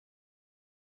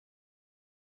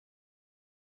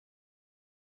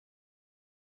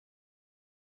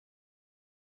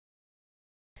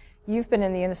You've been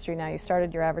in the industry now. You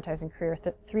started your advertising career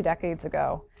 3 decades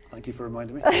ago. Thank you for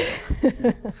reminding me.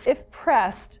 If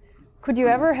pressed, could you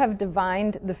ever have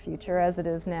divined the future as it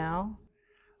is now?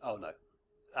 Oh, no.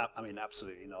 I mean,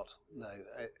 absolutely not. No.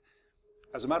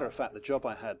 As a matter of fact, the job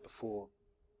I had before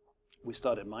we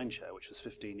started Mindshare, which was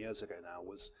 15 years ago now,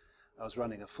 was I was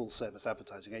running a full-service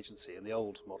advertising agency in the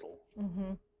old model,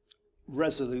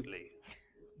 resolutely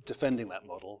defending that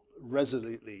model,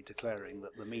 resolutely declaring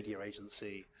that the media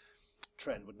agency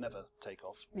trend would never take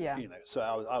off. Yeah. You know, so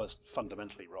I was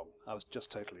fundamentally wrong. I was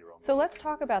just totally wrong. So let's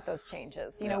talk about those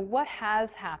changes. You know, what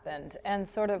has happened, and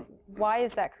sort of why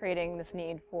is that creating this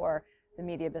need for the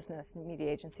media business and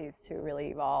media agencies to really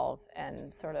evolve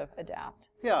and sort of adapt?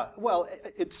 Yeah, well,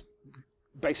 it's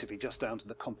basically just down to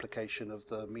the complication of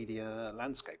the media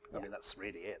landscape. I mean, that's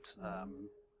really it.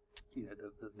 You know,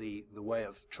 the way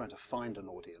of trying to find an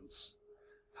audience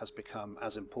has become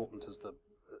as important as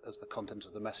the content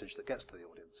of the message that gets to the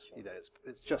audience. You know,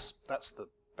 it's just that's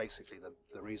basically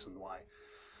the reason why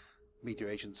media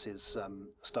agencies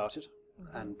started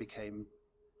and became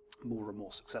more and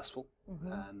more successful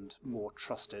and more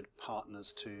trusted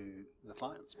partners to the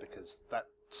clients, because that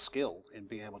skill in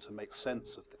being able to make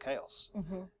sense of the chaos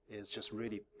is just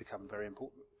really become very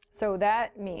important. So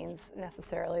that means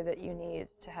necessarily that you need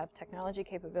to have technology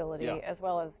capability as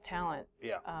well as talent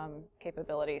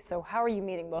capability. So how are you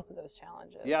meeting both of those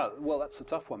challenges? Yeah, well, that's a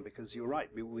tough one, because you're right.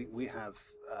 We have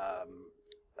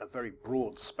a very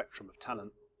broad spectrum of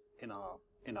talent in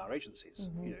our agencies.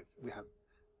 You know, we have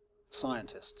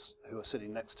scientists who are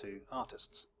sitting next to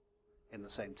artists in the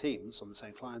same teams, on the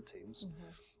same client teams.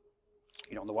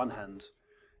 You know, on the one hand,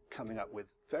 coming up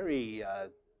with very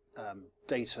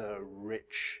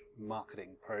data-rich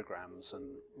marketing programs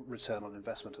and return on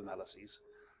investment analyses.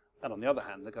 And on the other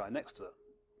hand, the guy next to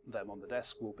them on the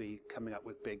desk will be coming up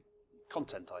with big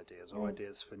content ideas or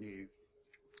ideas for new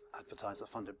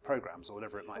advertiser-funded programs or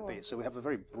whatever it might be. So we have a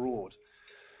very broad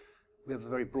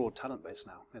talent base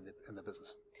now in the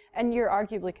business. And you're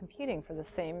arguably competing for the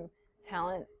same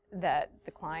talent that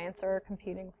the clients are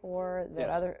competing for, that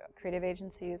other creative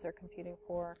agencies are competing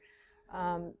for.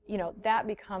 You know, that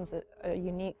becomes a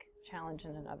unique challenge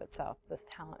in and of itself, this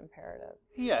talent imperative.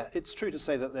 Yeah, it's true to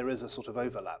say that there is a sort of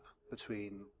overlap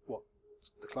between what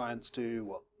the clients do,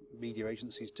 what media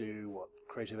agencies do, what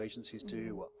creative agencies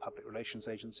do, what public relations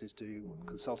agencies do, what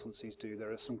consultancies do.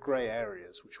 There are some grey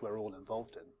areas which we're all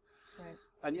involved in. Right.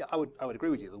 And yeah, I would agree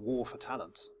with you. The war for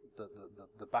talent,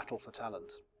 the battle for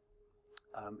talent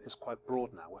is quite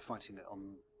broad now. We're fighting it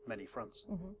on many fronts.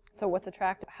 So what's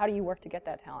attractive? How do you work to get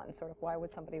that talent, and sort of why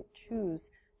would somebody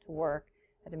choose to work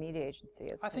at a media agency?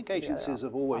 I think agencies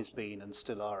have always been and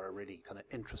still are a really kind of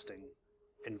interesting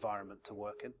environment to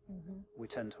work in. We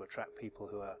tend to attract people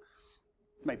who are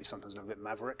maybe sometimes a little bit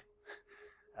maverick,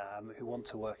 who want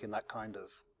to work in that kind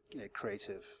of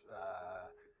creative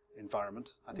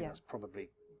environment. I think that's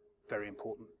probably very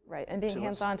important. Right, and being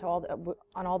hands-on to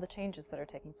all the changes that are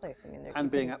taking place. I mean,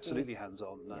 and being absolutely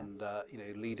hands-on, and you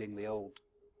know, leading the old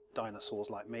dinosaurs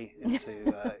like me into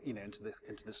you know, into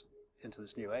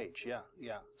this new age.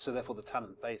 Yeah. So therefore, the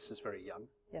talent base is very young.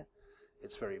 Yes.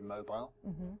 It's very mobile,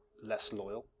 less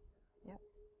loyal. Yeah.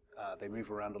 They move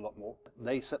around a lot more.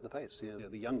 They set the pace. You know,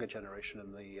 the younger generation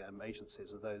in the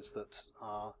agencies are those that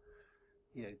are,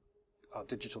 you know, are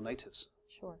digital natives.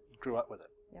 Sure. Grew up with it.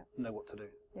 Yeah. Know what to do.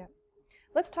 Yeah.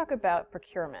 Let's talk about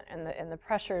procurement and the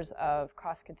pressures of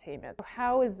cost containment.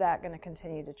 How is that going to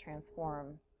continue to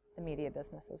transform the media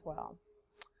business as well?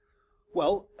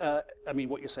 Well, I mean,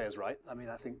 what you say is right. I mean,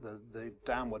 I think the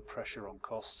downward pressure on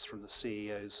costs from the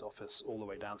CEO's office all the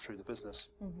way down through the business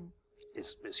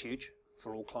is huge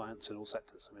for all clients in all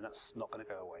sectors. I mean, that's not going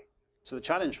to go away. So the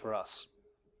challenge for us,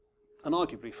 and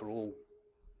arguably for all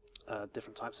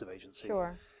different types of agency,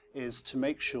 is to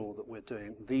make sure that we're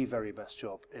doing the very best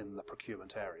job in the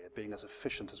procurement area, being as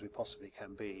efficient as we possibly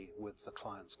can be with the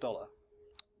client's dollar.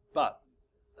 But,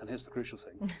 and here's the crucial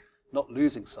thing, not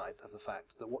losing sight of the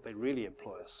fact that what they really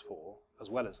employ us for, as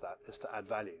well as that, is to add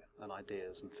value and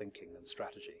ideas and thinking and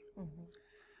strategy.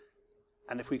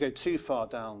 And if we go too far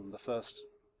down the first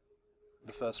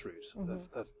route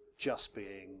of just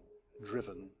being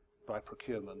driven by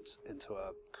procurement into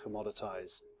a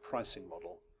commoditized pricing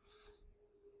model,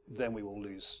 then we will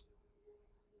lose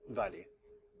value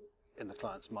in the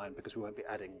client's mind, because we won't be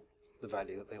adding the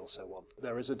value that they also want.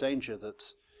 There is a danger that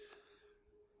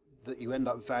you end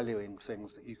up valuing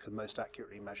things that you can most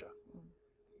accurately measure.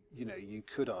 You know, you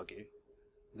could argue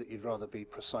that you'd rather be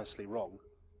precisely wrong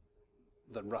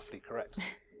than roughly correct.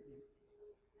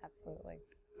 Absolutely.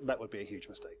 That would be a huge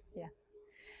mistake. Yes.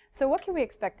 So what can we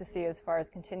expect to see as far as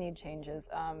continued changes?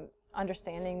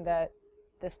 Understanding that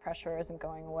this pressure isn't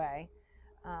going away,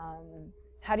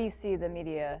 how do you see the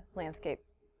media landscape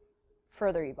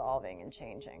further evolving and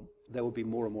changing? There will be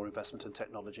more and more investment in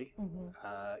technology.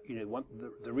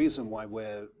 The reason why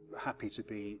we're happy to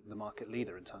be the market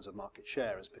leader in terms of market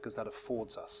share is because that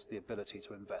affords us the ability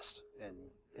to invest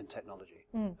in technology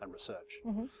and research.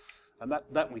 And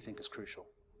that we think is crucial.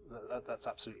 That's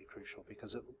absolutely crucial,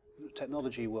 because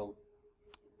technology will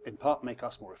in part make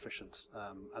us more efficient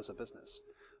as a business,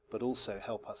 but also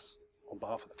help us on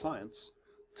behalf of the clients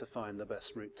to find the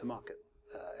best route to market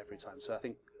every time. So I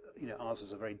think ours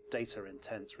is a very data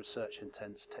intense, research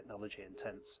intense, technology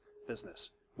intense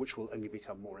business, which will only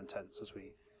become more intense as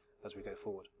we go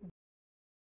forward.